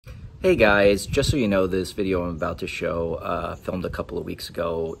Hey guys, just so you know, this video I'm about to show, filmed a couple of weeks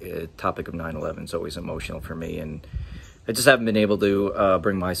ago. The topic of 9/11 is always emotional for me, and I just haven't been able to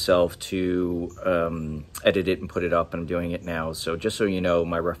bring myself to edit it and put it up, and I'm doing it now. So just so you know,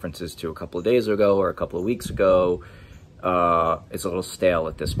 my references to a couple of days ago or a couple of weeks ago, it's a little stale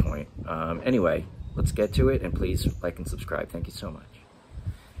at this point. Anyway, let's get to it, and please like and subscribe. Thank you so much.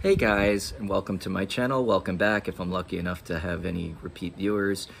 Hey guys, and welcome to my channel. Welcome back. If I'm lucky enough to have any repeat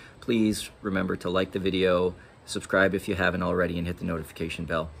viewers, please remember to like the video, subscribe if you haven't already, and hit the notification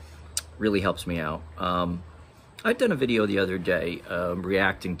bell. Really helps me out. I've done a video the other day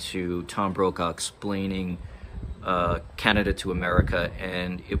reacting to Tom Brokaw explaining Canada to America,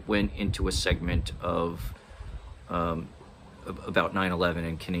 and it went into a segment of about 9/11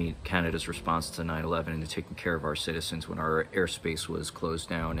 and Canada's response to 9/11 and taking care of our citizens when our airspace was closed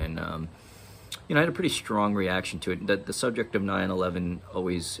down. And you know, I had a pretty strong reaction to it. The subject of 9/11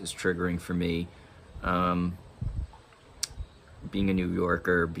 always is triggering for me. Being a New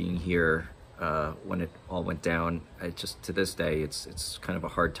Yorker, being here when it all went down, it just, to this day, it's kind of a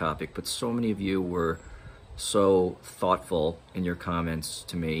hard topic. But so many of you were so thoughtful in your comments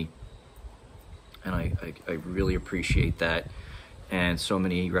to me, and I really appreciate that. And so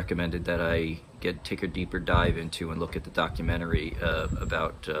many recommended that I take a deeper dive into and look at the documentary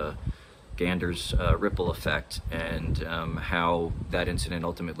about Gander's ripple effect, and how that incident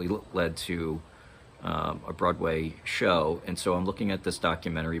ultimately led to a Broadway show. And so I'm looking at this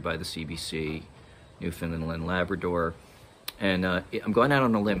documentary by the CBC, Newfoundland and Labrador, and I'm going out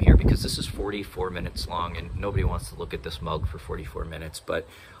on a limb here because this is 44 minutes long, and nobody wants to look at this mug for 44 minutes, but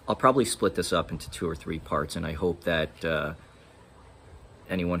I'll probably split this up into 2 or 3 parts, and I hope that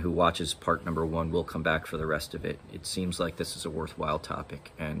anyone who watches part number 1 will come back for the rest of it. It seems like this is a worthwhile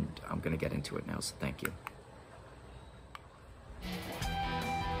topic, and I'm going to get into it now, so thank you.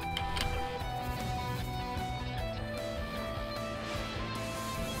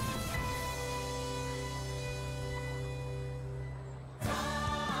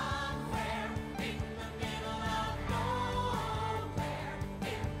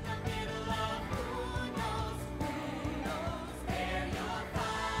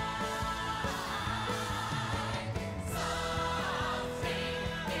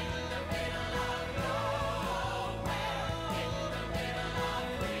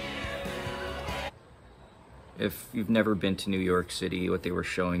 If you've never been to New York City, what they were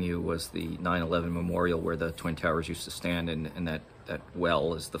showing you was the 9/11 memorial where the Twin Towers used to stand, and that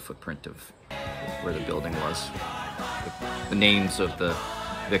well is the footprint of where the building was. The names of the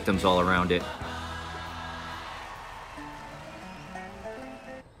victims all around it.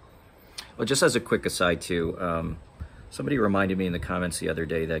 Well, just as a quick aside too, somebody reminded me in the comments the other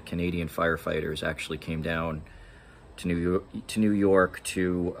day that Canadian firefighters actually came down to New York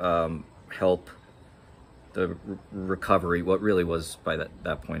to help the recovery, what really was by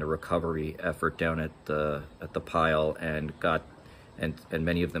that point a recovery effort down at the pile, and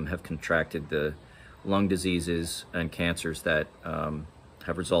many of them have contracted the lung diseases and cancers that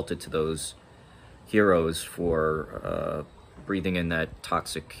have resulted to those heroes for breathing in that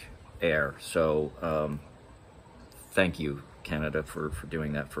toxic air. So thank you, Canada, for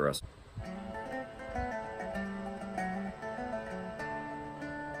doing that for us.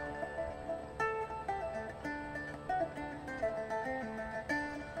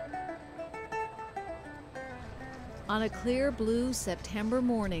 On a clear blue September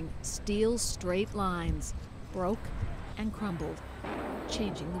morning, steel straight lines broke and crumbled,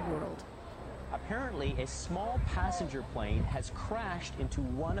 changing the world. Apparently, a small passenger plane has crashed into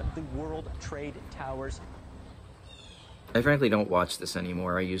one of the World Trade Towers. I frankly don't watch this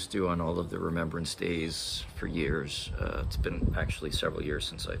anymore. I used to on all of the Remembrance Days for years. It's been actually several years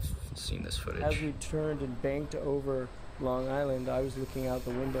since I've seen this footage. As we turned and banked over Long Island, I was looking out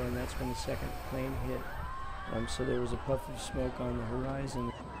the window, and that's when the second plane hit. So there was a puff of smoke on the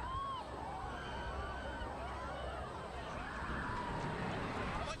horizon. Oh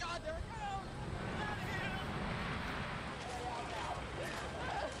my God, there it goes!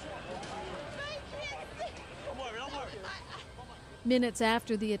 Don't worry. Minutes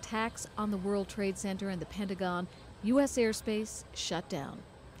after the attacks on the World Trade Center and the Pentagon, U.S. airspace shut down.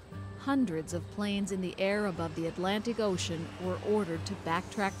 Hundreds of planes in the air above the Atlantic Ocean were ordered to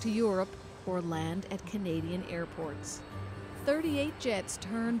backtrack to Europe or land at Canadian airports. 38 jets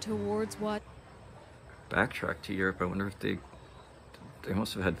turned towards what Backtrack to Europe. I wonder if they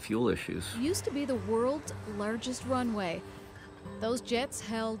must have had fuel issues. used to be the world's largest runway. Those jets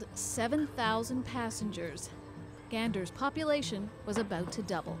held 7,000 passengers. Gander's population was about to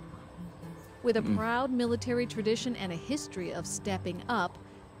double. With a proud military tradition and a history of stepping up,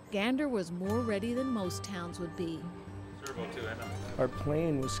 Gander was more ready than most towns would be. Our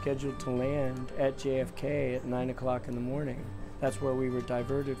plane was scheduled to land at JFK at 9 o'clock in the morning. That's where we were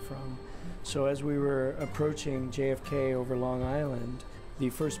diverted from. So as we were approaching JFK over Long Island, the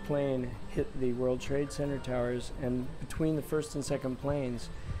first plane hit the World Trade Center towers, and between the first and second planes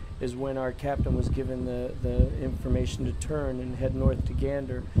is when our captain was given the information to turn and head north to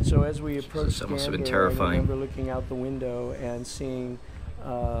Gander. So as we approached That must have been Gander, terrifying. I remember looking out the window and seeing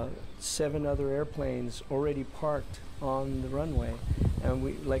 7 other airplanes already parked on the runway. And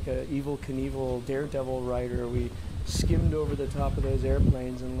we, like a Evel Knievel daredevil rider, we skimmed over the top of those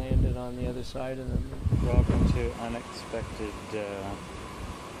airplanes and landed on the other side of them. Welcome to unexpected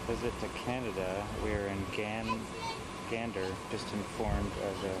visit to Canada. We're in Gander, just informed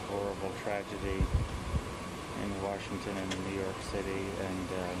of a horrible tragedy in Washington and New York City, and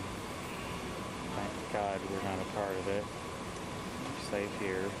thank God we're not a part of it. We're safe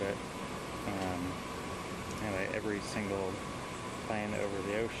here, but anyway, every single plane over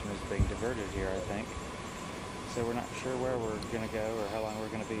the ocean is being diverted here, I think. So we're not sure where we're going to go or how long we're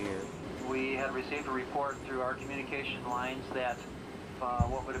going to be here. We had received a report through our communication lines that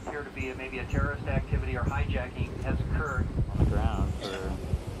what would appear to be maybe a terrorist activity or hijacking has occurred. On the ground for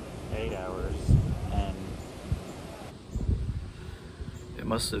 8 hours, and It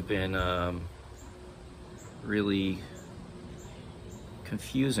must have been really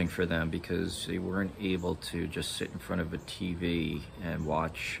confusing for them because they weren't able to just sit in front of a TV and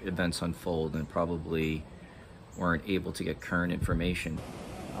watch events unfold, and probably weren't able to get current information.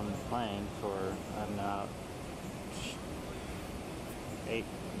 on the plane for, I don't know, 8,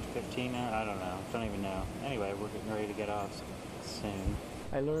 15 hours? I don't know. Don't even know. Anyway, we're getting ready to get off soon.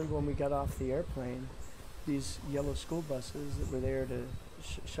 I learned when we got off the airplane, these yellow school buses that were there to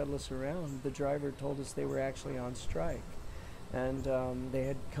shuttle us around, the driver told us they were actually on strike. And they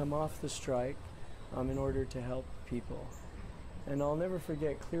had come off the strike in order to help people. And I'll never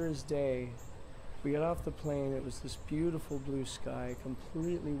forget, clear as day, we got off the plane, it was this beautiful blue sky,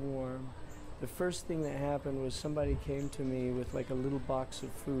 completely warm. The first thing that happened was somebody came to me with like a little box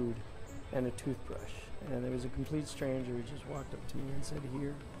of food and a toothbrush. And there was a complete stranger who just walked up to me and said,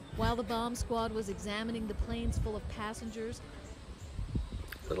 "Here." While the bomb squad was examining the planes full of passengers,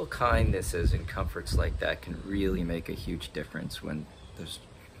 Little kindnesses and comforts like that can really make a huge difference when there's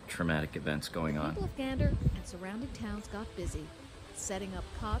traumatic events going on. people of Gander and surrounding towns got busy, setting up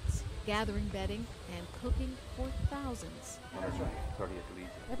cots, gathering bedding, and cooking for thousands.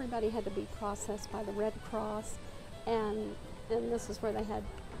 Everybody had to be processed by the Red Cross, and this is where they had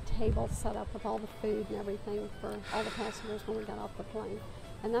tables set up with all the food and everything for all the passengers when we got off the plane.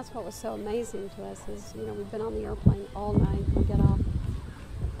 And that's what was so amazing to us is, you know, we've been on the airplane all night, we get off,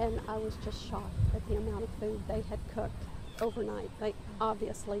 and I was just shocked at the amount of food they had cooked overnight. They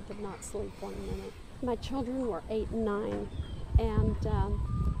obviously did not sleep 1 minute. My children were 8 and 9, and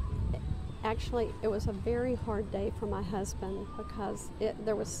actually it was a very hard day for my husband because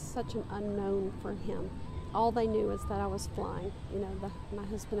there was such an unknown for him. All they knew is that I was flying, you know, my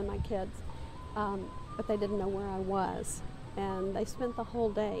husband and my kids, but they didn't know where I was. And they spent the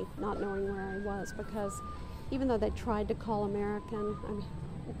whole day not knowing where I was because even though they tried to call American, I mean,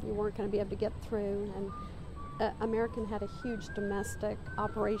 you weren't going to be able to get through. And American had a huge domestic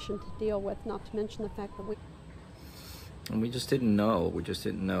operation to deal with, not to mention the fact that And we just didn't know. We just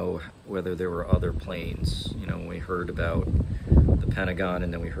didn't know whether there were other planes. You know, we heard about the Pentagon,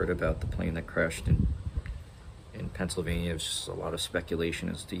 and then we heard about the plane that crashed in Pennsylvania. It was just a lot of speculation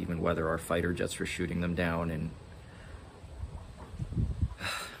as to even whether our fighter jets were shooting them down. And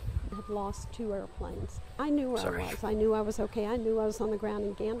had lost 2 airplanes. I knew where Sorry. I was. I knew I was okay. I knew I was on the ground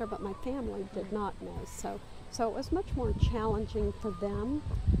in Gander, but my family did not know. So it was much more challenging for them.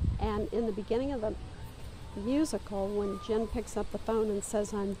 And in the beginning of the musical, when Jen picks up the phone and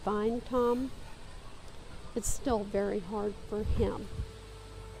says, "I'm fine, Tom," it's still very hard for him.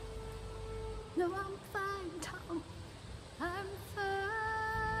 No, I'm fine, Tom. I'm fine.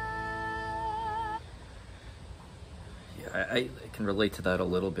 yeah, I can relate to that a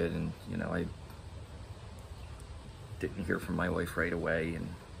little bit. And, you know, I didn't hear from my wife right away.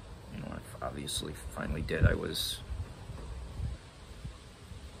 And, you know, I obviously finally did. I was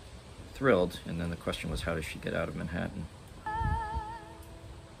thrilled. And then the question was, how does she get out of Manhattan?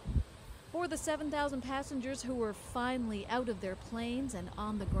 For the 7,000 passengers who were finally out of their planes and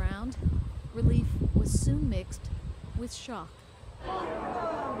on the ground, relief was soon mixed with shock.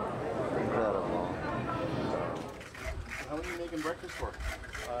 Incredible. How many are you making breakfast for?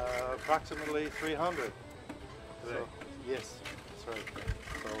 Approximately 300. So, Yes, that's right.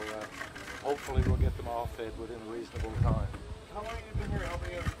 So hopefully we'll get them all fed within a reasonable time. how long have you been here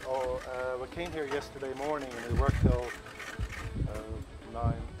helping us? we came here yesterday morning and we worked till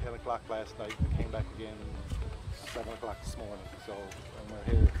 9, 10 o'clock last night. We came back again 7 o'clock this morning. So, and we're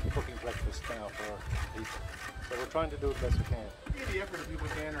here cooking breakfast now for people. So we're trying to do the best we can. The effort that people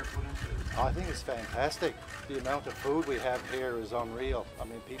at Gander put into it. I think it's fantastic. The amount of food we have here is unreal. I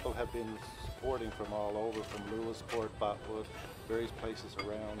mean, people have been supporting from all over, from Lewisport, Botwood, various places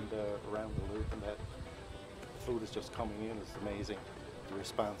around the loop, and that food is just coming in. It's amazing, the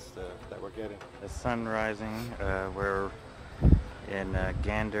response that we're getting. The sun rising. We're in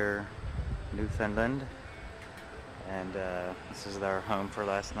Gander, Newfoundland, and this is our home for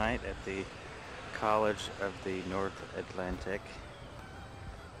last night at the College of the North Atlantic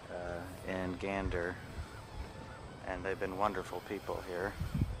in Gander, and they've been wonderful people here.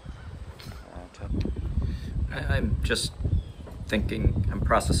 I'm just thinking, I'm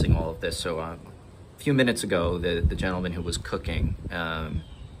processing all of this. So a few minutes ago, the gentleman who was cooking had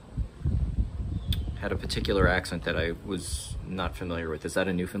a particular accent that I was not familiar with. Is that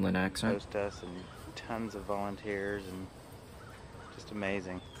a Newfoundland accent? Host us and tons of volunteers, and just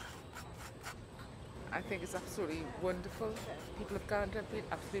amazing. I think it's absolutely wonderful. People of Gander have been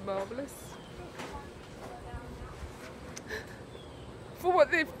absolutely marvellous. For what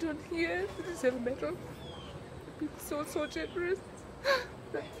they've done here, they deserve a medal. They've been so generous.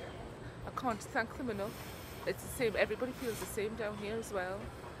 I can't thank them enough. It's the same, everybody feels the same down here as well.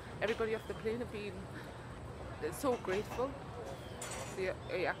 Everybody off the plane have been so grateful. They're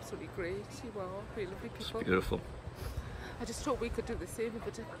absolutely great, you are, really lovely people. It's beautiful. I just hope we could do the same if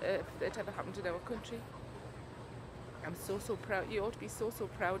it ever happened in our country. I'm so proud. You ought to be so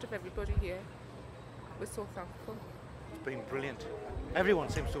proud of everybody here. We're so thankful. It's been brilliant. Everyone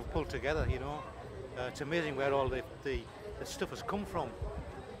seems to have pulled together, you know. It's amazing where all the stuff has come from,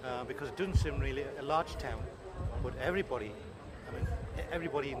 because it doesn't seem really a large town, but everybody, I mean,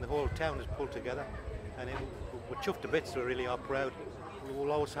 everybody in the whole town has pulled together, and we're chuffed to bits. We really are proud. We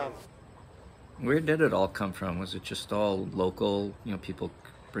will always have. Where did it all come from? Was it just all local, you know, people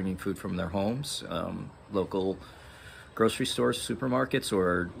bringing food from their homes, local grocery stores, supermarkets,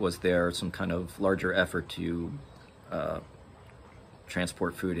 or was there some kind of larger effort to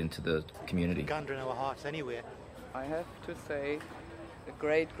transport food into the community? Gander in our hearts anyway. I have to say a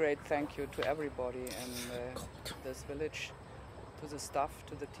great thank you to everybody in this village, to the staff,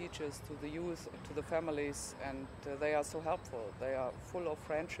 to the teachers, to the youth, to the families, and they are so helpful. They are full of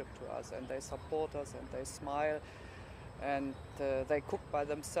friendship to us, and they support us, and they smile, and they cook by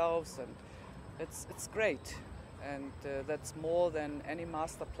themselves, and it's great. And that's more than any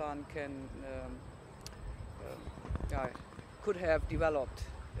master plan could have developed.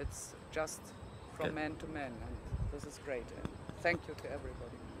 It's just from man to man, and this is great. And thank you to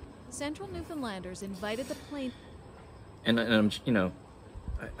everybody. Central Newfoundlanders invited the plane. And I'm, you know,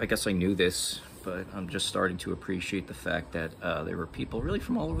 I guess I knew this, but I'm just starting to appreciate the fact that there were people really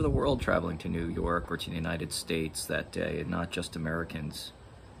from all over the world traveling to New York or to the United States that day, and not just Americans.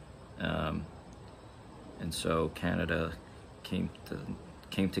 And so Canada came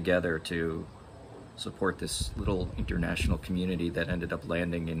together to support this little international community that ended up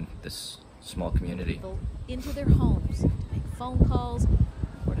landing in this small community. Into their homes to make phone calls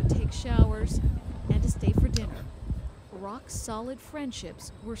or to take showers and to stay for dinner. Rock-solid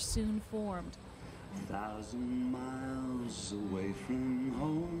friendships were soon formed. 1,000 miles away from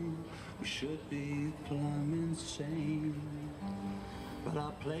home, we should be plumb insane. But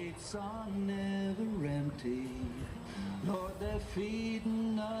our plates are never empty. Lord, they're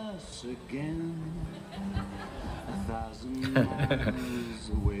feeding us again. 1,000 miles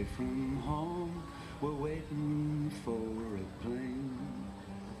away from home, we're waiting for a plane.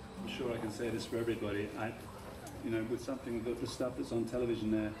 I'm sure I can say this for everybody. With something that the stuff that's on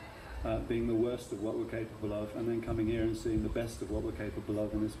television there being the worst of what we're capable of, and then coming here and seeing the best of what we're capable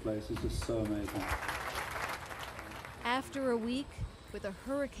of in this place is just so amazing. After a week, with a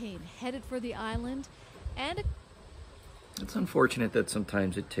hurricane headed for the island, and it's unfortunate that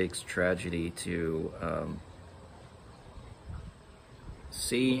sometimes it takes tragedy to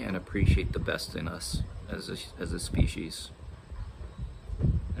see and appreciate the best in us as a species,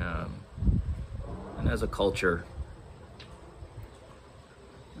 and as a culture.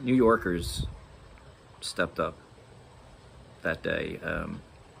 New Yorkers stepped up that day.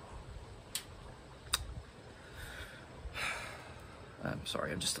 I'm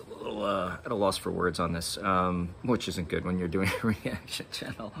sorry, I'm just a little at a loss for words on this, which isn't good when you're doing a reaction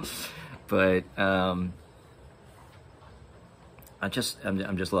channel. But I'm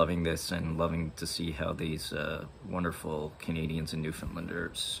just loving this and loving to see how these wonderful Canadians and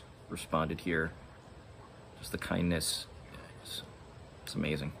Newfoundlanders responded here. Just the kindness, it's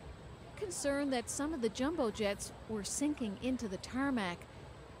amazing. concerned that some of the jumbo jets were sinking into the tarmac.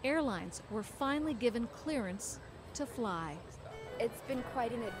 Airlines were finally given clearance to fly. It's been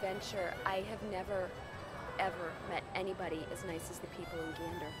quite an adventure. I have never, ever met anybody as nice as the people in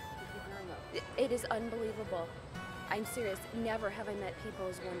Gander. It is unbelievable. I'm serious. Never have I met people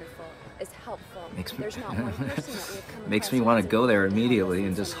as wonderful, as helpful. There's not one person that we've come Makes across me who want to hasn't go there been immediately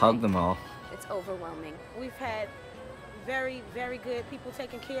and just hug them all. It's overwhelming. We've had very, very good people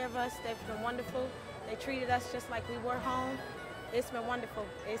taking care of us. They've been wonderful. They treated us just like we were home. It's been wonderful.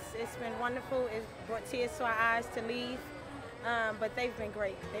 It's been wonderful. It brought tears to our eyes to leave. But they've been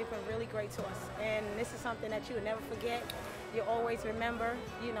great. They've been really great to us. And this is something that you will never forget. You'll always remember,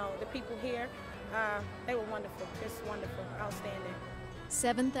 you know, the people here. They were wonderful, just wonderful, outstanding.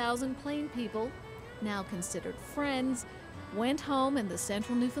 7,000 plane people, now considered friends, went home and the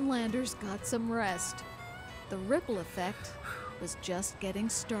Central Newfoundlanders got some rest. The ripple effect was just getting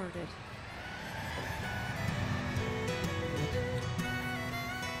started.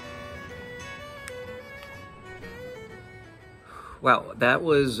 Wow, that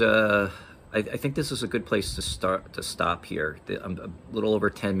was, I think this is a good place to stop here. I'm a little over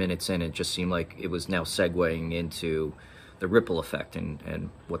 10 minutes in. It just seemed like it was now segueing into the ripple effect and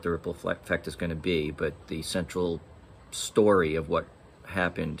what the ripple effect is going to be. But the central story of what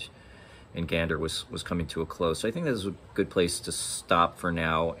happened in Gander was coming to a close. So I think this is a good place to stop for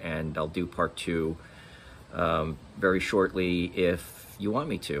now, and I'll do part 2 very shortly if you want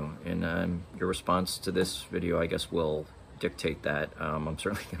me to. And your response to this video, I guess, will dictate that. I'm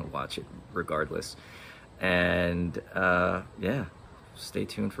certainly going to watch it regardless. And yeah, stay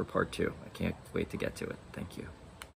tuned for part 2. I can't wait to get to it. Thank you.